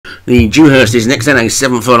The Dewhurst is next, then a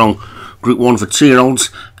 7 furlong Group 1 for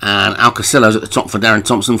 2-year-olds, and Alcacello's at the top for Darren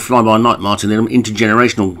Thompson, Fly By Night Martin Ingham,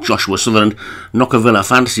 Intergenerational Joshua Sutherland, Knockavilla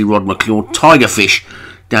Fantasy Rod McClure, Tigerfish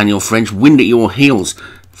Daniel French, Wind at Your Heels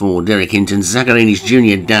for Derek Hinton, Zagarini's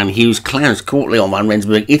Jr. Dan Hughes, Clowns Courtly on Van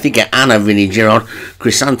Rensburg, Ithaca Anna Vinnie Gerard,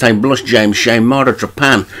 Chrysante Blush James Shea, Marder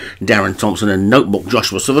Trapan Darren Thompson, and Notebook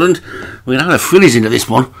Joshua Sutherland. We're going to have fillies into this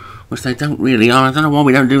one, which they don't really are. I don't know why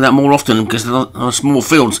we don't do that more often, because they're small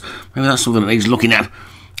fields. Maybe that's something that he's looking at.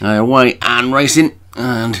 Away and racing,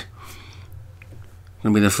 and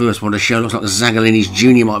going to be the first one to show. Looks like Zagalini's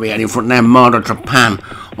Jr. might be out in front now. Marder Trapan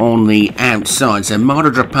on the outside. So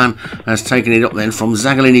Marder Trapan has taken it up then from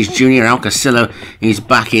Zagalini's Jr. Alcacello is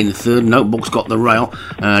back in third. Notebook's got the rail,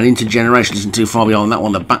 and Intergeneration isn't too far behind that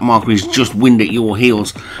one. The back marker is just Wind at Your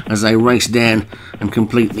Heels as they race down and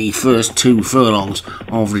complete the first 2 furlongs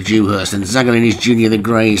of the Dewhurst. And Zagalini's Jr. the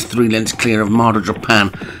grey is 3 lengths clear of Marder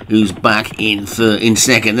Trapan, who's back in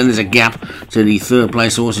second. Then there's a gap to the third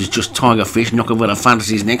place horse, is just Tigerfish. Knockavilla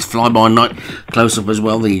Fantasy's next, Fly By Night close up as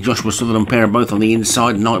well. The Joshua Sutherland pair are both on the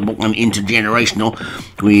inside, Nightbook and Intergenerational,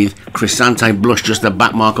 with Chrysante Blush just the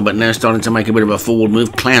back marker, but now starting to make a bit of a forward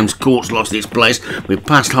move. Clowns Court's lost its place. We're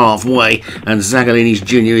past halfway, and Zagalini's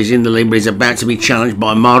Jr. is in the lead, but he's about to be challenged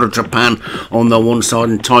by Marder Trapan on the one side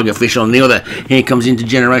and Tigerfish on the other. Here comes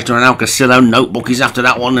Intergenerational and Alcacello. Notebook is after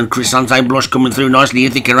that one, and Chrysante Blush coming through nicely.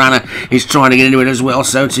 Ithaca Anna is trying to get into it as well,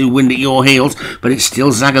 so too Wind at Your Heels, but it's still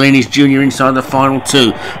Zagalini's Jr. inside the final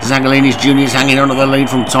 2. Zagalini's Jr. is hanging on to the lead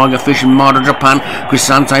from Tigerfish and Marder Trapan.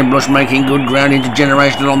 Chrysante Blush making good ground.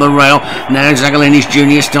 Intergenerational on the rail. Now Zagalini's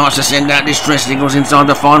Jr. starts to send out distress signals inside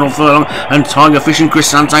the final furlong, and Tigerfish and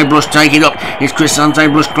Chrysante Blush take it up. It's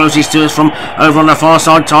Chrysante Blush closest to us from over on the far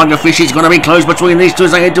side. Tigerfish is going to be close between these two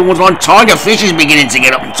as they head towards line. Tigerfish is beginning to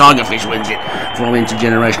get up, and Tigerfish wins it from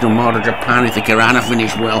Intergenerational. Marder Trapan, Ithaca Anna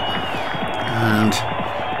finished well, and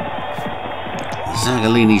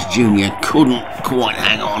Zagalini's Jr. couldn't quite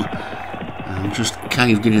hang on and just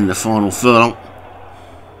caved in the final furlong.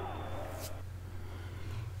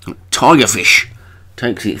 Tigerfish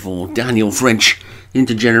takes it for Daniel French.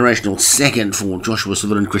 Intergenerational second for Joshua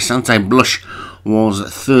Sutherland. Chrysante Blush was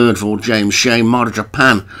third for James Shea. Marder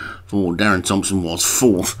Trapan for Darren Thompson was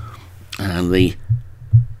fourth, and the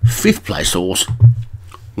 5th place horse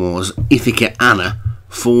was Ithaca Anna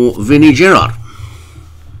for Vinnie Gerard.